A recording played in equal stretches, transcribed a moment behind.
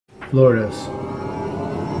Florida's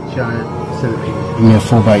giant centipede. Give me a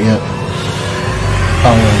full bite yet.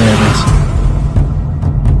 Oh yeah, there it is.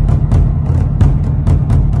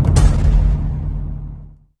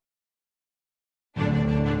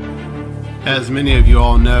 As many of you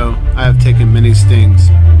all know, I have taken many stings: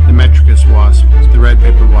 the metricus wasp, the red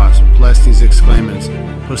paper wasp, Plestes exclamans,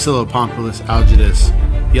 Poecilopompilus algidus,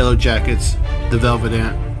 yellow jackets, the velvet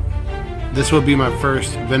ant. This will be my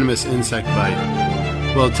first venomous insect bite.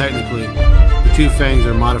 Well, technically, the two fangs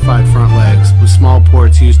are modified front legs with small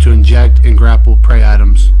ports used to inject and grapple prey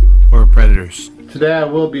items or predators. Today I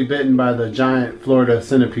will be bitten by the giant Florida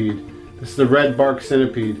centipede. This is the red bark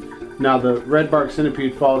centipede. Now the red bark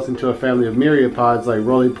centipede falls into a family of myriapods like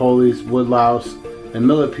roly-polies, woodlouse, and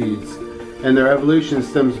millipedes, and their evolution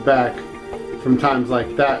stems back from times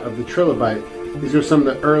like that of the trilobite. These are some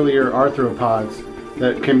of the earlier arthropods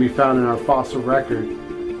that can be found in our fossil record.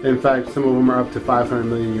 In fact, some of them are up to 500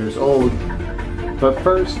 million years old. But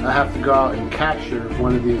first, I have to go out and capture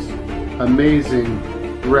one of these amazing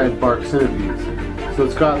red bark centipedes. So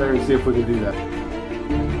let's go out there and see if we can do that.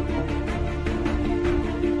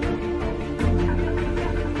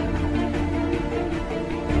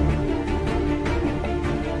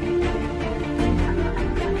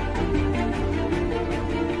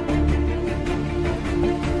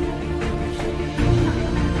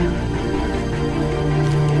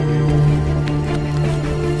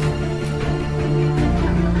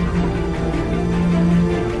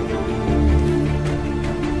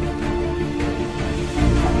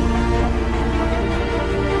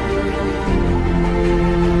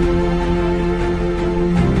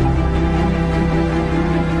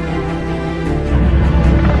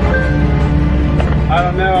 I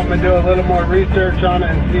don't know, I'm going to do a little more research on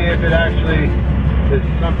it and see if it actually is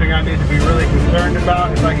something I need to be really concerned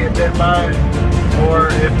about if I get bit by it, or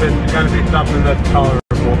if it's going to be something that's tolerable.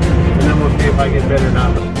 And then we'll see if I get bit or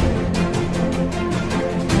not.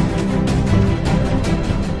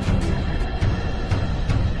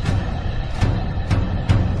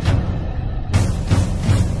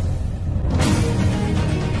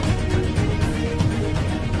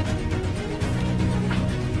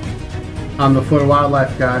 I'm the Florida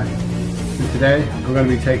Wildlife Guy, and today we're going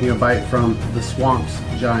to be taking a bite from the swamp's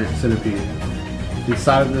giant centipede.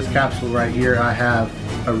 Inside of this capsule right here I have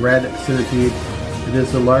a red centipede. It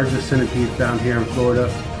is the largest centipede found here in Florida.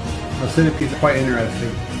 The centipedes are quite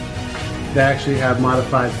interesting. They actually have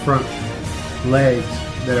modified front legs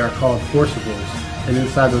that are called forciples, and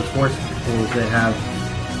inside those forciples they have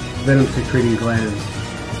venom secreting glands,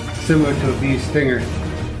 similar to a bee's stinger.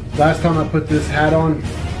 Last time I put this hat on,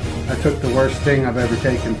 I took the worst sting I've ever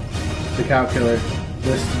taken, the cow killer.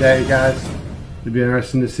 This today, guys, it'd be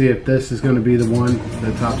interesting to see if this is going to be the one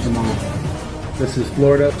that tops them all. This is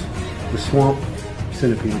Florida, the swamp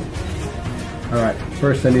centipede. Alright,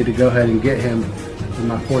 first I need to go ahead and get him with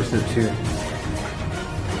my forceps here.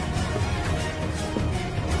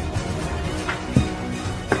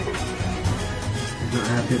 Not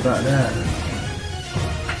happy about that.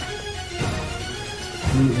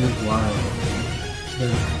 He is wild.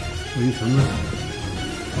 Will you come with?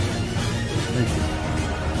 Thank you.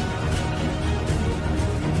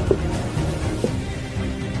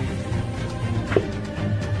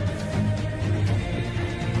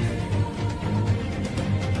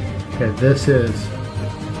 Okay, this is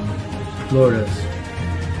Florida's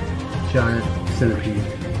giant centipede.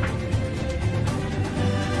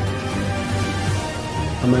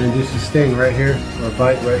 I'm going to induce a sting right here, or a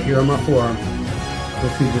bite right here on my forearm.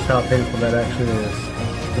 Let's see just how painful that actually is.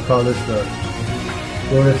 We'll call this the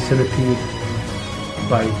Florida centipede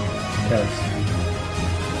bite test.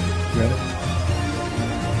 Ready?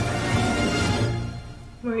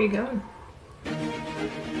 Where are you going?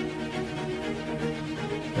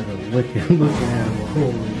 That's a wicked looking animal.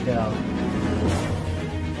 Holy cow.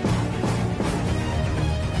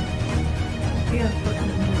 Yeah, fucking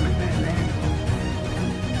right there.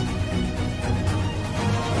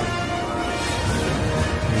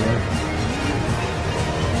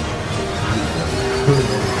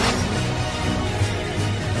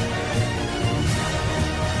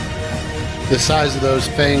 The size of those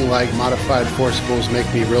fang-like modified forciples make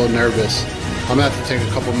me real nervous. I'm gonna have to take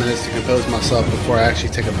a couple minutes to compose myself before I actually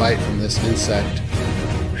take a bite from this insect.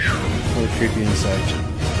 Whew, what a creepy insect.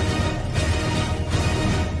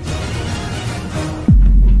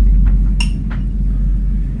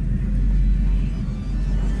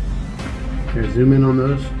 Here, zoom in on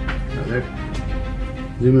those. Right there.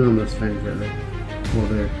 Zoom in on those fangs right there. Well,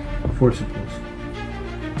 they're forciples.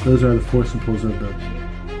 Those are the forciples of the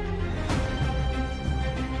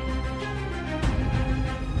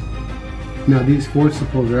Now these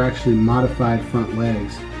forciples are actually modified front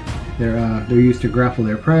legs. They're used to grapple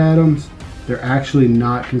their prey items. They're actually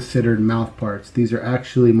not considered mouth parts. These are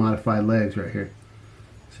actually modified legs right here.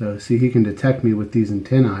 So see, he can detect me with these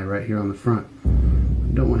antennae right here on the front.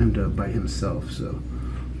 I don't want him to bite himself, so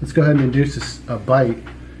let's go ahead and induce a bite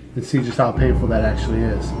and see just how painful that actually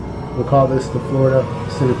is. We'll call this the Florida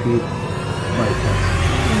centipede bite test.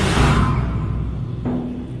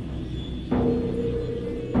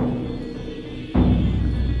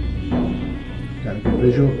 Got a good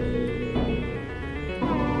visual.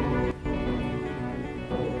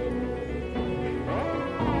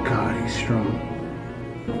 God, he's strong.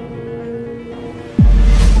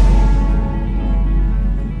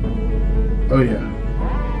 Oh yeah.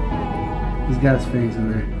 He's got his fangs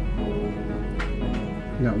in there.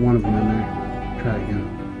 Got one of them in there. Try again.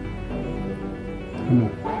 Come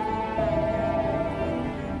on.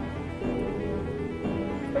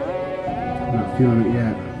 I'm not feeling it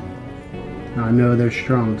yet. Now I know they're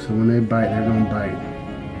strong, so when they bite, they're gonna bite.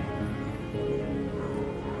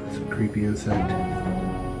 It's a creepy insect.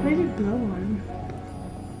 Where did it blow on?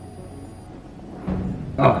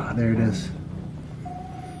 Ah, there it is.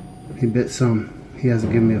 He bit some. He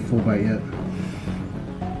hasn't given me a full bite yet.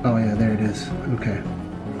 Oh yeah, there it is. Okay.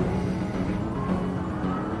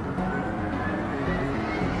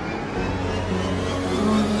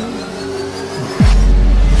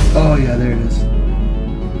 Oh yeah, there it is.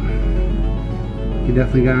 He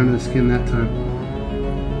definitely got under the skin that time.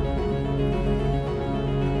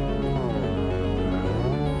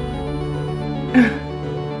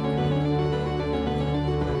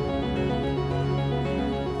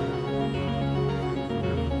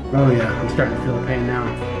 Oh yeah, I'm starting to feel the pain now.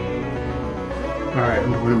 Alright,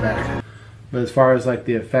 I'm going back. But as far as like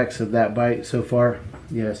the effects of that bite so far,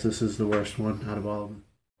 yes, this is the worst one out of all of them.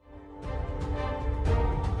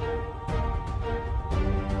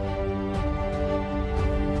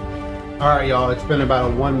 Alright y'all, it's been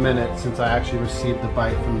about 1 minute since I actually received the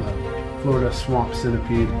bite from the Florida swamp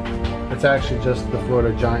centipede. It's actually just the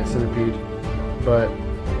Florida giant centipede, but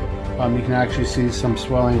you can actually see some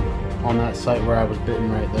swelling on that site where I was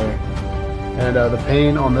bitten right there. And the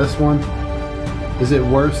pain on this one, is it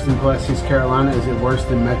worse than Palestes Carolina? Is it worse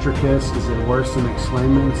than Metricus? Is it worse than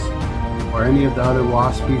Exclamens? Or any of the other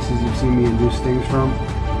wasp species you've seen me induce stings from?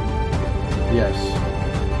 Yes,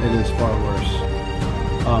 it is far worse.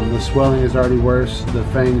 The swelling is already worse. The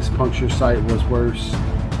fangs puncture site was worse.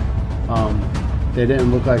 They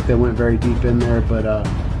didn't look like they went very deep in there, but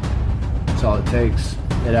that's all it takes.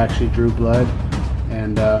 It actually drew blood,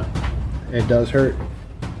 and it does hurt.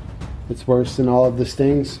 It's worse than all of the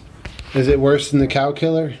stings. Is it worse than the cow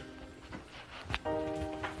killer?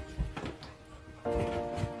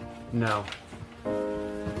 No.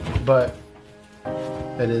 But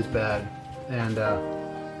it is bad, and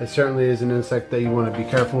it certainly is an insect that you want to be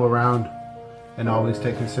careful around and always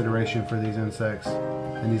take consideration for these insects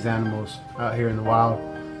and these animals out here in the wild,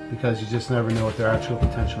 because you just never know what their actual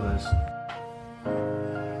potential is.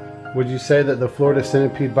 Would you say that the Florida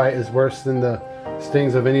centipede bite is worse than the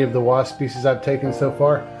stings of any of the wasp species I've taken so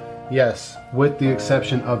far? Yes, with the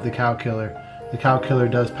exception of the cow killer. The cow killer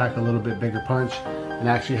does pack a little bit bigger punch and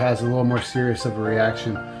actually has a little more serious of a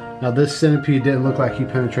reaction. Now this centipede didn't look like he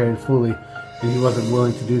penetrated fully, and he wasn't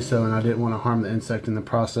willing to do so, and I didn't want to harm the insect in the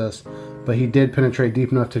process. But he did penetrate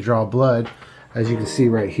deep enough to draw blood, as you can see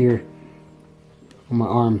right here on my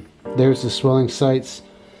arm. There's the swelling sites,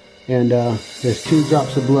 and there's 2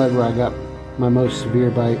 drops of blood where I got my most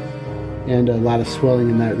severe bite, and a lot of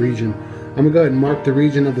swelling in that region. I'm gonna go ahead and mark the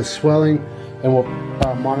region of the swelling, and we'll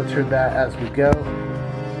monitor that as we go.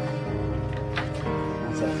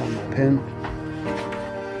 Once I find my pen.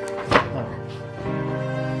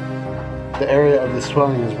 The area of the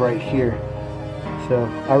swelling is right here. So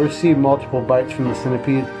I received multiple bites from the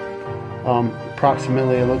centipede.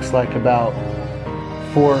 Approximately, it looks like about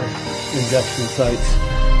 4 injection sites.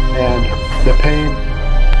 And the pain,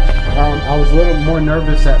 I was a little more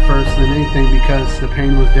nervous at first than anything, because the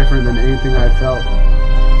pain was different than anything I felt.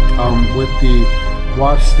 With the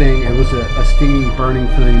wasp sting, it was a stinging, burning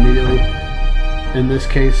feeling immediately. In this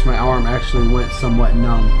case, my arm actually went somewhat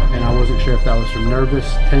numb, and I wasn't sure if that was from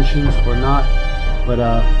nervous tensions or not, but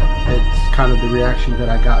it's kind of the reaction that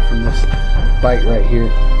I got from this bite right here.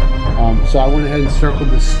 So I went ahead and circled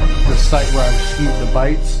the site where I received the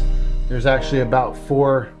bites. There's actually about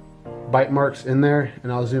 4 bite marks in there,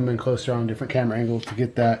 and I'll zoom in closer on different camera angles to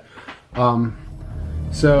get that.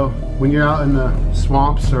 So when you're out in the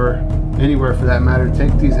swamps, or anywhere for that matter,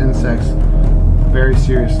 take these insects very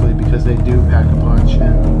seriously because they do pack a punch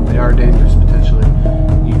and they are dangerous potentially.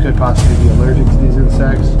 You could possibly be allergic to these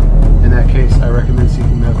insects. In that case, I recommend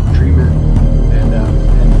seeking medical treatment and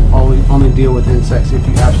only deal with insects if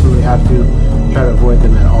you absolutely have to. Try to avoid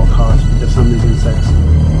them at all costs because some of these insects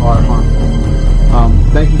are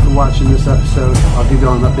harmful. Thank you for watching this episode. I'll give you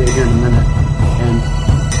all an update here in a minute. And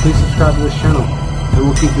please subscribe to this channel and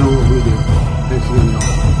we'll keep doing what we do. Thanks again,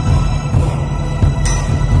 y'all.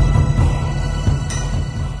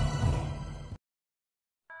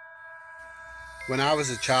 When I was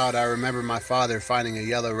a child, I remember my father finding a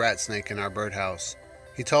yellow rat snake in our birdhouse.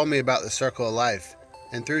 He told me about the circle of life,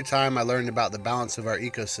 and through time I learned about the balance of our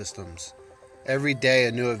ecosystems. Every day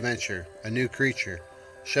a new adventure, a new creature,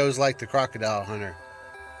 shows like The Crocodile Hunter.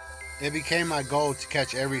 It became my goal to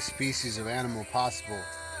catch every species of animal possible.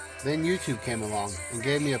 Then YouTube came along and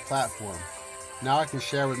gave me a platform. Now I can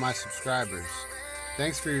share with my subscribers.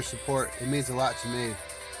 Thanks for your support, it means a lot to me,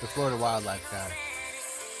 the Florida Wildlife Guy.